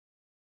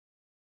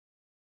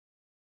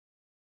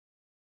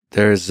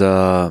There's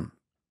an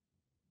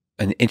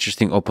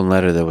interesting open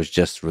letter that was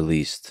just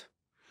released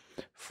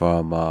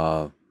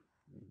from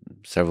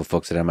several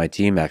folks at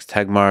MIT, Max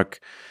Tegmark,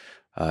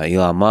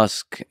 Elon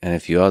Musk, and a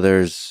few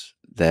others,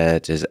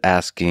 that is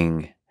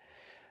asking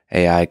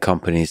AI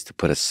companies to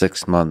put a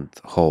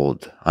 6-month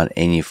hold on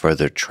any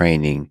further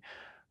training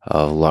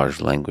of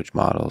large language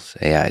models,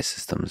 AI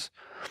systems.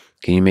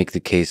 Can you make the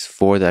case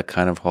for that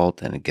kind of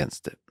halt and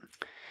against it?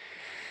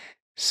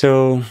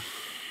 So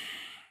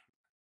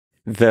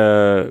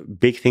the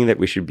big thing that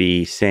we should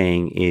be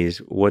saying is,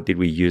 what did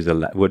we use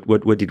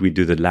what did we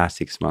do the last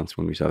 6 months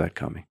when we saw that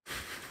coming?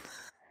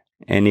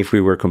 And if we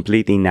were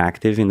completely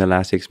inactive in the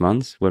last 6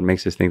 months, what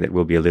makes us think that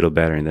we'll be a little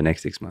better in the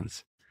next 6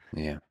 months?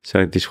 Yeah.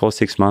 So this whole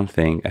 6-month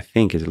thing, I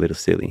think, is a little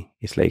silly.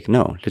 It's like,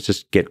 no, let's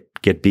just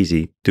get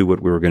busy, do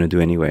what we were going to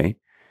do anyway.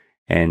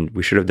 And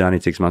we should have done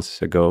it 6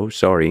 months ago.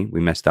 Sorry, we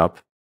messed up.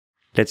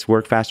 Let's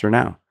work faster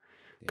now.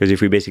 Because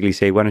if we basically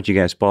say, why don't you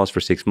guys pause for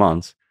 6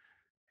 months?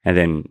 And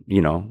then,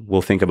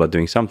 we'll think about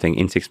doing something.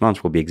 In 6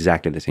 months, we'll be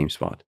exactly the same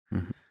spot.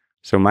 Mm-hmm.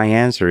 So my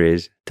answer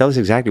is, tell us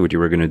exactly what you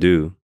were going to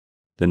do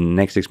the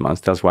next 6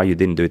 months. Tell us why you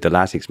didn't do it the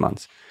last 6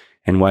 months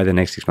and why the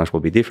next 6 months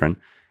will be different.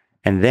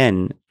 And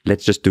then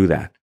let's just do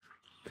that.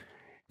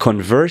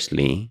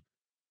 Conversely,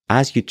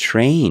 as you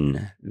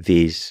train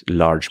these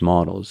large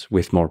models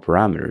with more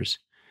parameters,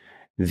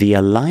 the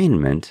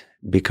alignment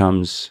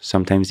becomes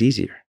sometimes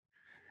easier.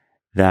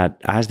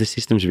 That as the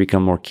systems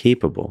become more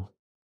capable,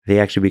 they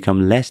actually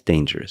become less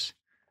dangerous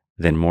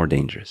than more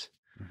dangerous.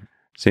 Mm-hmm.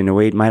 So in a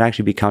way, it might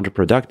actually be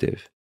counterproductive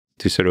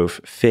to sort of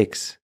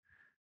fix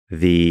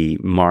the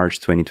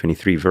March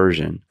 2023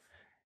 version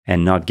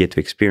and not get to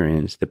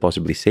experience the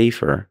possibly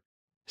safer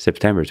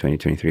September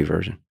 2023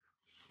 version.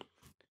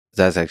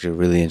 That's actually a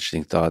really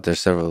interesting thought. There's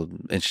several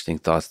interesting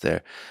thoughts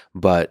there.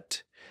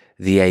 But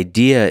the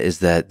idea is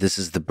that this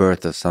is the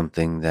birth of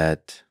something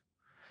that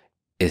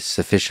is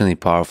sufficiently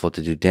powerful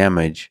to do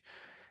damage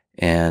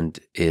and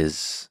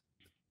is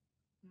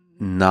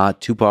not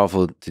too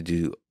powerful to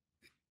do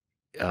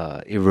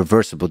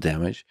irreversible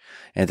damage,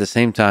 and at the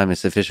same time is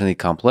sufficiently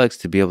complex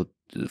to be able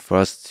for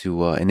us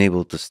to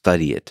enable to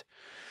study it.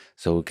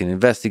 So we can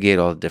investigate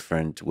all the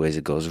different ways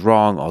it goes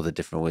wrong, all the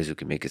different ways we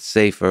can make it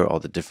safer, all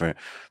the different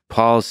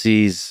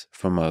policies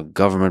from a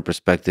government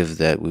perspective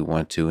that we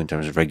want to in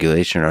terms of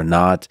regulation or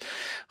not,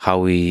 how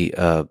we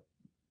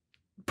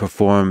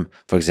perform,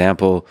 for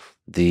example,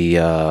 the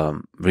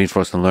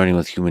reinforcement learning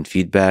with human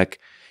feedback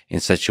in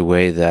such a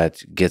way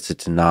that gets it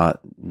to not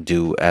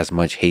do as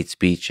much hate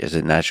speech as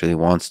it naturally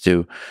wants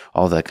to,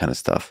 all that kind of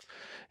stuff.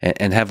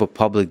 And have a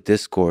public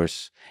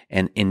discourse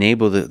and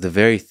enable the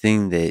very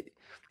thing that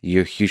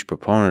you're a huge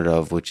proponent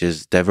of, which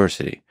is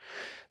diversity.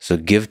 So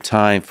give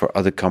time for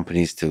other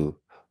companies to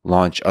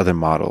launch other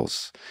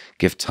models.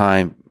 Give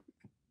time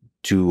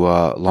to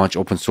launch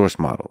open source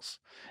models.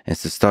 And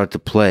to start to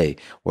play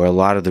where a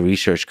lot of the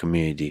research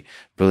community,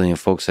 brilliant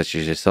folks such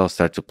as yourself,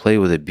 start to play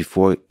with it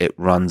before it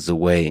runs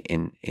away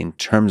in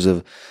terms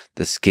of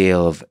the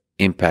scale of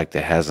impact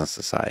it has on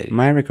society.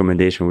 My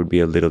recommendation would be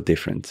a little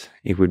different.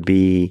 It would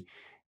be,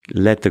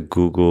 let the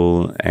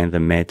Google and the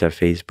Meta,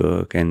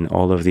 Facebook, and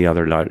all of the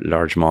other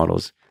large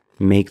models,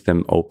 make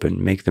them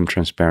open, make them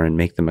transparent,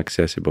 make them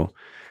accessible.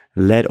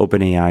 Let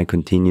OpenAI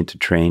continue to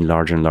train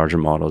larger and larger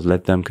models.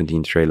 Let them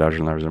continue to train larger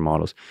and larger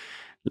models.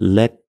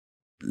 Let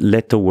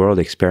the world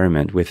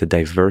experiment with the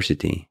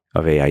diversity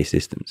of AI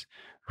systems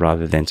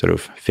rather than sort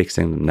of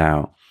fixing them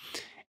now.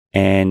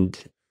 And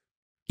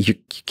you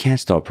can't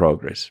stop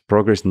progress.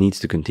 Progress needs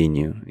to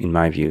continue, in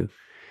my view.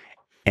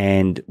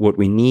 And what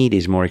we need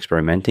is more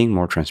experimenting,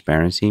 more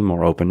transparency,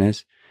 more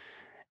openness,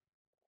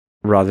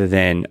 rather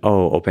than,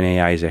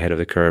 OpenAI is ahead of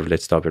the curve,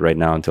 let's stop it right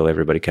now until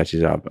everybody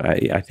catches up.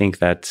 I think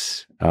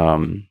that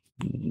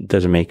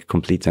doesn't make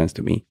complete sense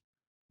to me.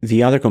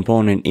 The other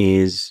component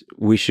is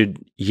we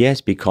should,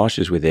 yes, be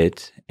cautious with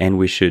it, and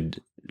we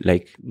should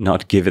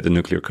not give it the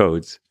nuclear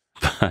codes.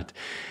 But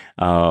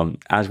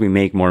as we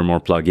make more and more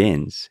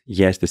plugins,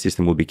 yes, the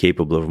system will be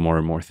capable of more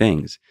and more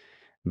things.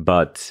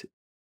 But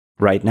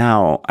right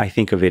now, I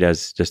think of it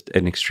as just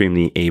an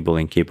extremely able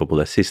and capable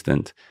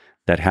assistant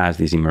that has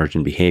these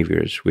emergent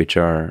behaviors, which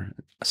are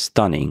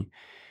stunning,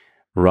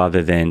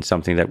 rather than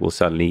something that will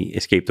suddenly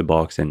escape the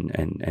box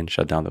and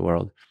shut down the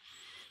world.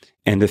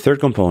 And the third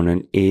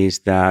component is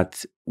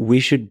that we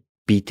should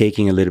be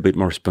taking a little bit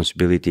more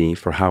responsibility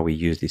for how we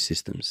use these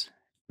systems.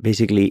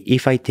 Basically,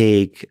 if I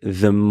take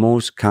the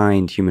most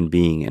kind human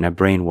being and I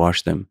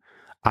brainwash them,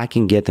 I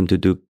can get them to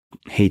do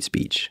hate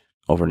speech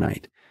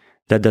overnight.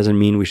 That doesn't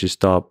mean we should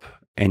stop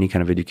any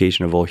kind of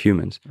education of all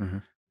humans. Mm-hmm.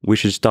 We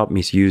should stop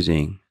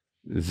misusing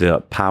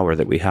the power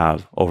that we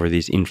have over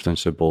these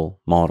influenceable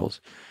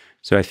models.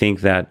 So I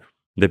think that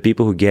the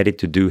people who get it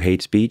to do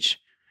hate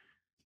speech,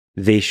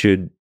 they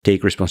should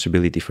take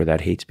responsibility for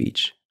that hate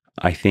speech.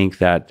 I think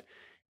that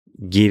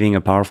giving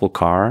a powerful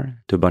car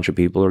to a bunch of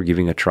people, or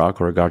giving a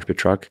truck or a garbage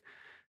truck,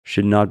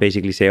 should not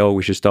basically say,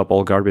 we should stop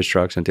all garbage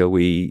trucks until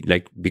we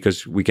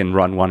because we can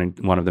run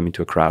one of them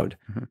into a crowd.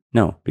 Mm-hmm.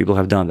 No, people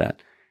have done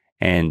that.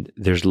 And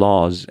there's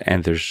laws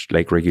and there's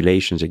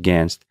regulations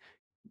against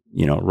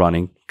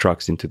running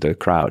trucks into the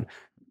crowd.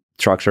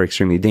 Trucks are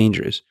extremely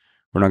dangerous.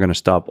 We're not going to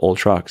stop all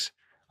trucks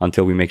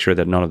until we make sure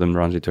that none of them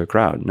runs into a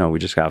crowd. No, we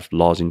just have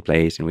laws in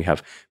place, and we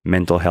have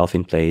mental health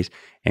in place,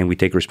 and we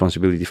take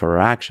responsibility for our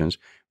actions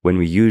when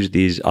we use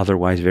these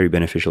otherwise very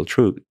beneficial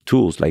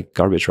tools like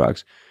garbage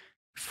trucks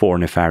for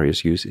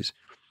nefarious uses.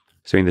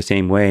 So in the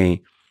same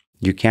way,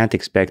 you can't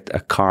expect a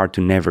car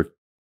to never,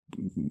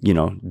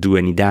 do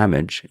any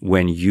damage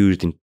when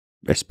used in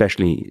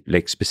especially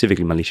like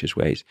specifically malicious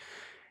ways.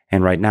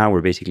 And right now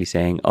we're basically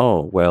saying,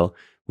 oh, well,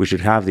 we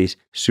should have this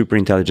super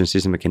intelligent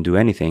system that can do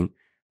anything,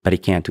 but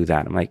it can't do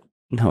that. I'm like,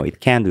 no,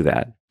 it can do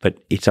that, but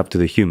it's up to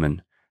the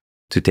human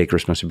to take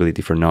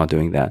responsibility for not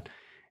doing that.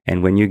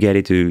 And when you get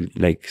it to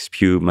like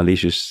spew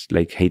malicious,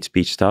 like hate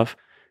speech stuff,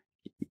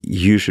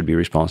 you should be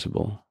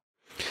responsible.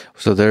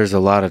 So there's a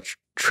lot of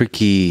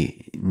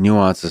tricky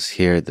nuances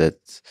here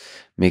that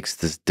makes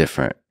this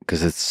different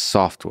because it's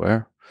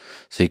software.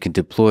 So you can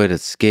deploy it at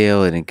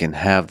scale and it can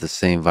have the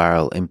same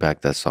viral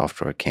impact that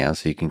software can.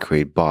 So you can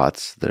create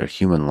bots that are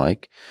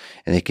human-like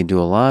and they can do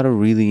a lot of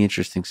really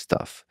interesting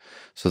stuff.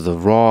 So the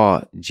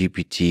raw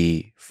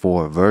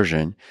GPT-4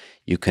 version,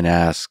 you can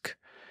ask,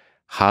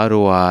 how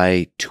do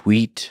I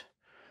tweet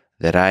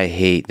that I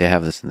hate, they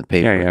have this in the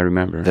paper. Yeah, I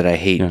remember. That I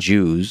hate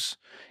Jews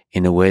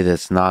in a way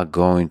that's not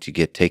going to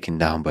get taken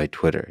down by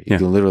Twitter. You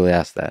can literally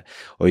ask that.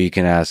 Or you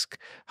can ask,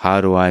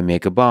 how do I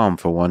make a bomb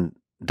for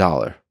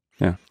 $1?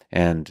 Yeah.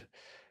 And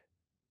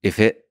if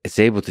it's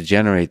able to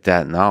generate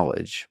that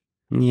knowledge.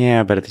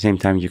 Yeah, but at the same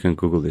time, you can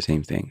Google the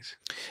same things.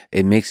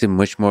 It makes it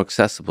much more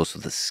accessible. So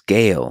the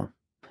scale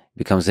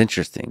becomes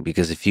interesting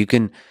because if you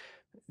can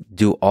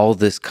do all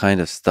this kind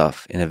of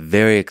stuff in a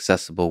very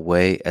accessible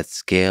way at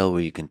scale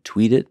where you can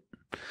tweet it,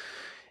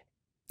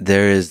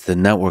 there is the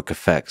network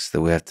effects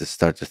that we have to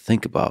start to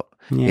think about.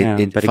 Yeah,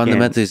 it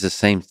fundamentally is the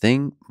same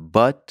thing,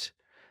 but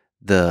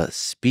the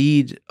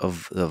speed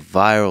of the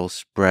viral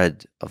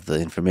spread of the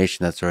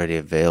information that's already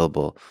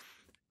available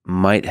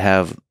might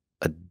have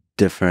a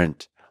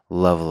different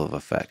level of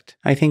effect.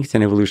 I think it's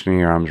an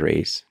evolutionary arms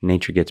race.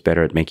 Nature gets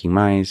better at making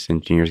mice,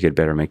 engineers get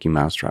better at making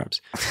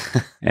mousetraps.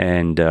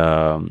 And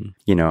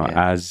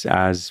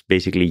as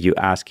basically you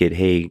ask it,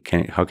 hey,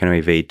 how can I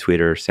evade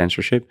Twitter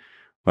censorship?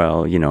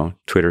 Well,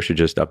 Twitter should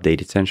just update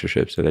its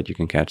censorship so that you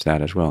can catch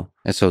that as well.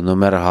 And so no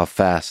matter how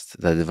fast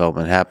the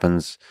development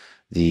happens,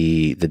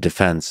 the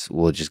defense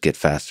will just get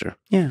faster.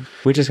 Yeah.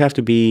 We just have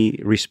to be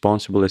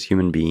responsible as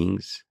human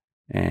beings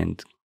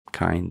and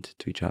kind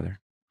to each other.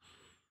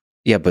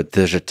 Yeah, but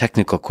there's a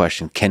technical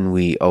question. Can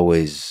we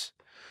always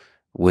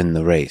win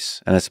the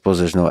race? And I suppose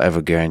there's no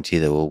ever guarantee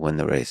that we'll win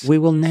the race. We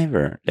will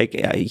never. Like,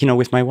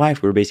 with my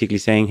wife, we were basically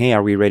saying, hey,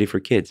 are we ready for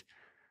kids?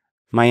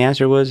 My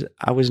answer was,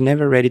 I was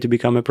never ready to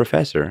become a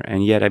professor,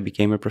 and yet I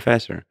became a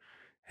professor.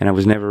 And I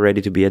was never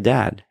ready to be a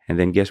dad. And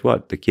then guess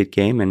what? The kid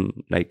came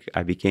and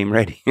I became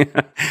ready.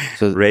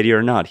 So ready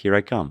or not, here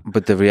I come.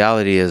 But the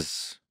reality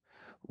is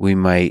we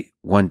might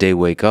one day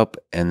wake up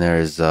and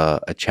there's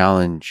a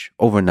challenge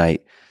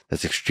overnight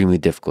that's extremely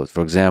difficult.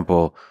 For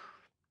example,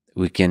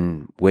 we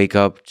can wake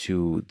up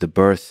to the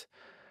birth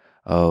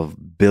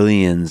of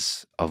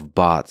billions of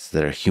bots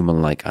that are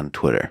human-like on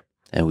Twitter.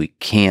 And we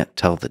can't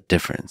tell the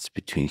difference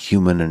between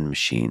human and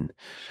machine.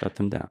 Shut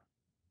them down.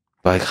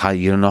 Like how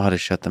you don't know how to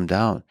shut them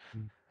down.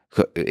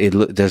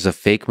 There's a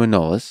fake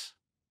Manolis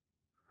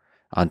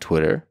on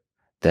Twitter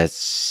that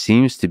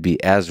seems to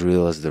be as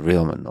real as the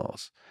real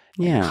Manolis.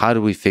 Yeah. How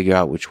do we figure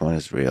out which one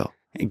is real?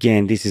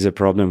 Again, this is a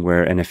problem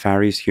where a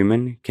nefarious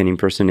human can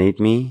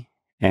impersonate me,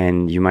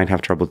 and you might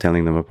have trouble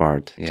telling them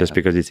apart. Yeah. Just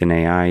because it's an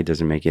AI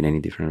doesn't make it any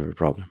different of a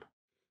problem.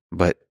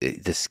 But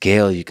the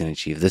scale you can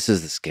achieve, this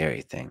is the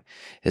scary thing,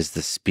 is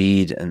the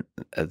speed and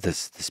the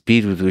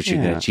speed with which you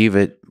can achieve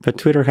it. But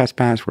Twitter has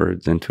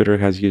passwords and Twitter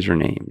has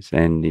usernames.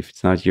 And if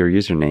it's not your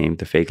username,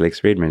 the fake like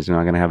Fridman is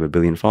not going to have 1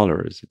 billion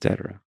followers,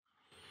 etc.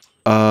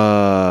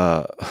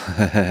 I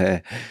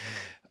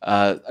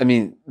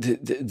mean,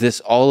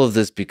 all of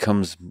this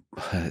becomes,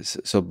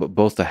 so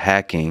both the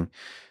hacking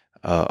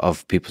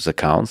of people's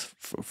accounts,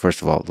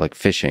 first of all, like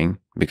phishing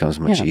becomes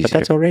much easier. But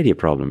that's already a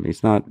problem.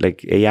 It's not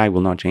like AI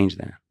will not change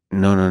that.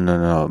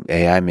 No.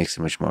 AI makes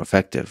it much more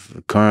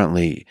effective.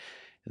 Currently,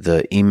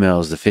 the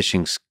emails, the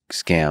phishing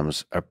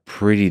scams are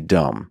pretty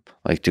dumb.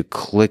 Like to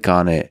click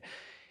on it,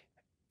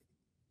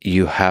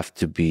 you have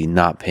to be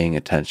not paying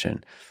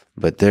attention.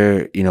 But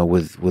they're,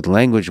 with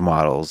language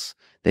models,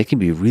 they can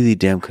be really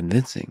damn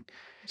convincing.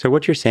 So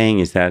what you're saying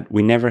is that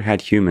we never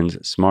had humans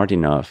smart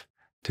enough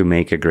to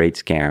make a great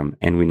scam,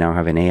 and we now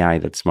have an AI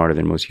that's smarter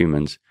than most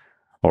humans,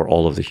 or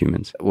all of the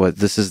humans. Well,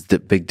 this is the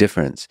big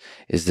difference,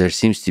 is there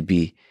seems to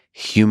be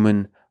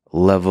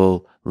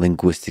human-level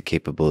linguistic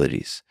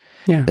capabilities.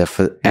 Yeah,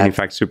 and in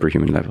fact,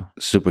 superhuman level.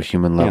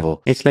 Superhuman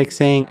level. Yeah. It's like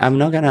saying, I'm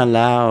not gonna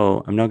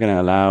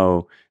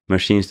allow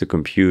machines to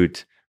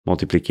compute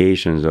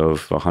multiplications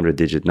of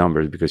 100-digit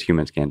numbers because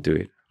humans can't do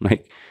it.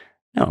 Like,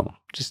 no,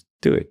 just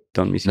do it.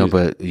 Don't misuse it. No,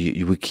 but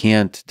we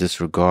can't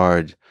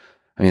disregard.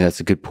 I mean, that's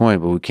a good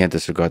point, but we can't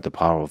disregard the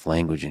power of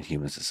language in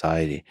human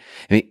society.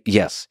 I mean,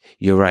 yes,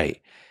 you're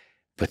right.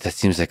 but that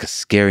seems like a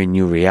scary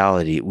new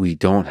reality we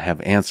don't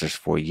have answers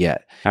for yet.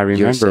 I You're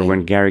remember saying,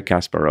 when Gary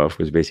Kasparov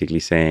was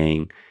basically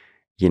saying,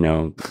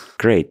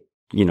 great,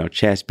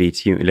 chess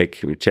beats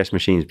chess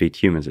machines beat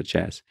humans at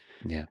chess.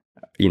 yeah,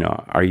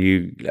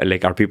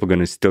 Are people going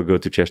to still go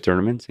to chess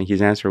tournaments? And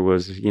his answer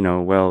was,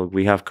 well,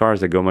 we have cars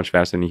that go much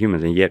faster than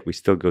humans, and yet we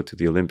still go to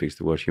the Olympics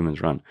to watch humans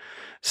run.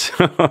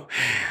 So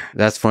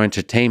that's for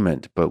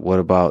entertainment, but what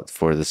about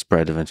for the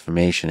spread of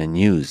information and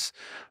news,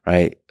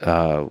 right?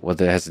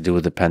 Whether it has to do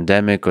with the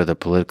pandemic or the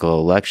political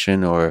election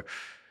or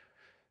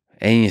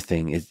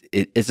anything,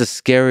 it's a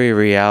scary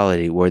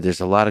reality where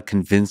there's a lot of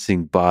convincing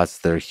bots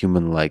that are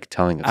human-like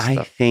telling us I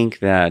stuff. think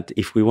that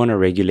if we want to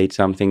regulate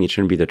something, it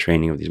shouldn't be the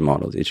training of these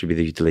models. It should be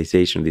the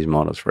utilization of these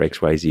models for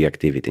XYZ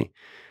activity.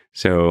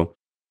 So,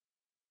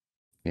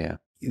 Yeah,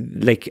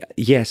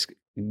 yes,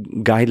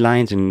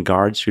 guidelines and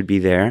guards should be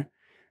there,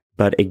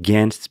 but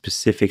against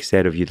specific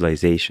set of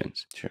utilizations.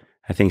 sure.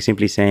 I think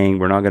simply saying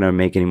we're not going to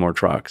make any more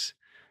trucks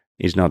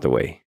is not the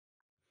way.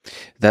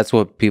 That's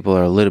what people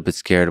are a little bit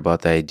scared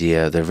about the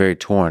idea. They're very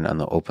torn on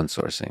the open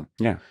sourcing.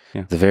 Yeah.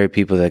 The very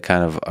people that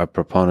kind of are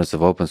proponents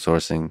of open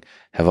sourcing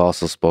have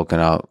also spoken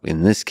out.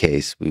 In this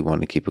case, we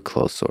want to keep it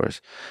closed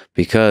source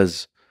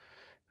because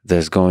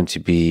there's going to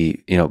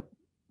be,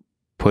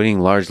 putting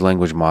large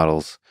language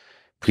models,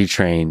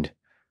 pre-trained,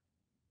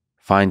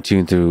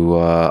 fine-tuned through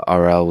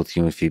RL with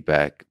human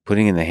feedback,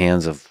 putting in the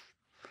hands of,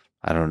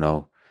 I don't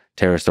know,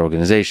 terrorist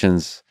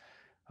organizations,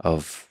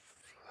 of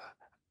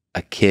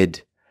a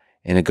kid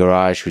in a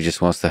garage who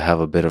just wants to have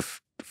a bit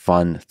of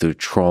fun through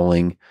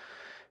trolling.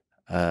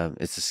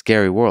 It's a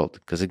scary world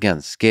because,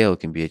 again, scale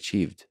can be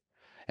achieved.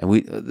 And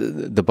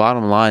the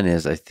bottom line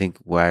is, I think,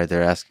 why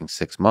they're asking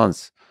 6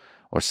 months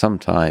or some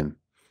time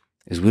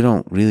is we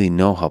don't really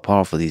know how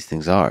powerful these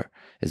things are.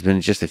 It's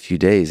been just a few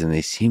days and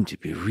they seem to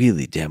be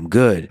really damn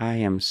good. I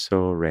am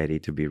so ready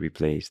to be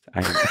replaced.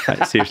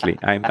 Seriously,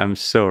 I'm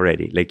so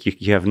ready. Like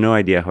you have no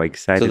idea how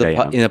excited I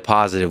am. In a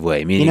positive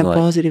way, meaning In a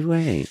positive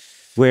way,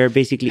 where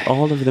basically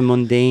all of the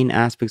mundane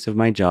aspects of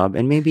my job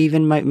and maybe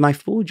even my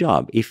full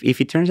job,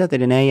 if it turns out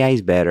that an AI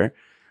is better,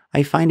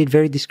 I find it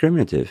very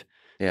discriminative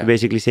to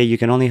basically say you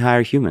can only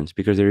hire humans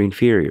because they're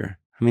inferior.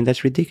 I mean,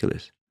 that's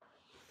ridiculous.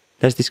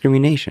 That's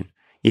discrimination.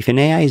 If an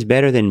AI is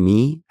better than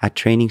me at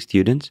training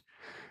students,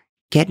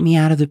 get me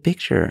out of the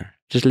picture.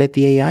 Just let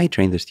the AI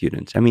train the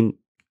students. I mean,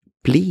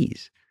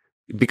 please.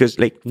 Because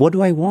what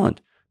do I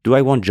want? Do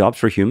I want jobs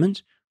for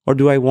humans or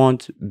do I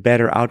want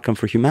better outcome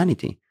for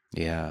humanity?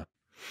 Yeah.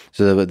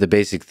 So the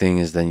basic thing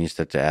is then you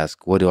start to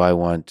ask, what do I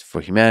want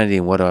for humanity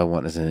and what do I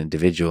want as an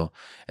individual?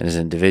 And as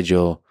an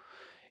individual,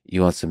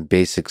 you want some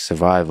basic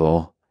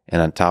survival.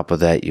 And on top of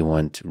that, you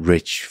want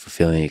rich,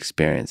 fulfilling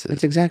experiences.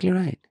 That's exactly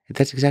right.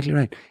 That's exactly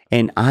right.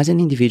 And as an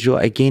individual,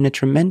 I gain a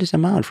tremendous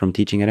amount from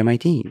teaching at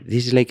MIT.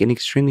 This is like an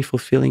extremely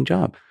fulfilling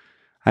job.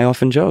 I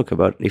often joke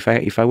about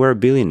if I were a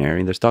billionaire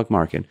in the stock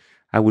market,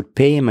 I would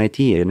pay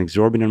MIT an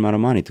exorbitant amount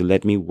of money to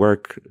let me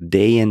work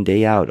day in,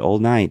 day out, all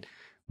night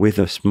with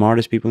the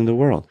smartest people in the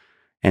world.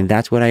 And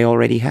that's what I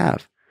already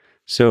have.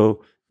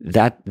 So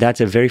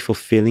that's a very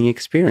fulfilling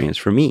experience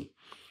for me.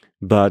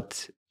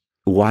 But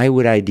why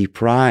would I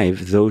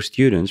deprive those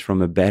students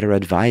from a better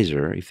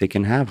advisor if they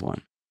can have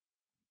one?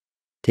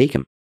 Take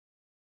them.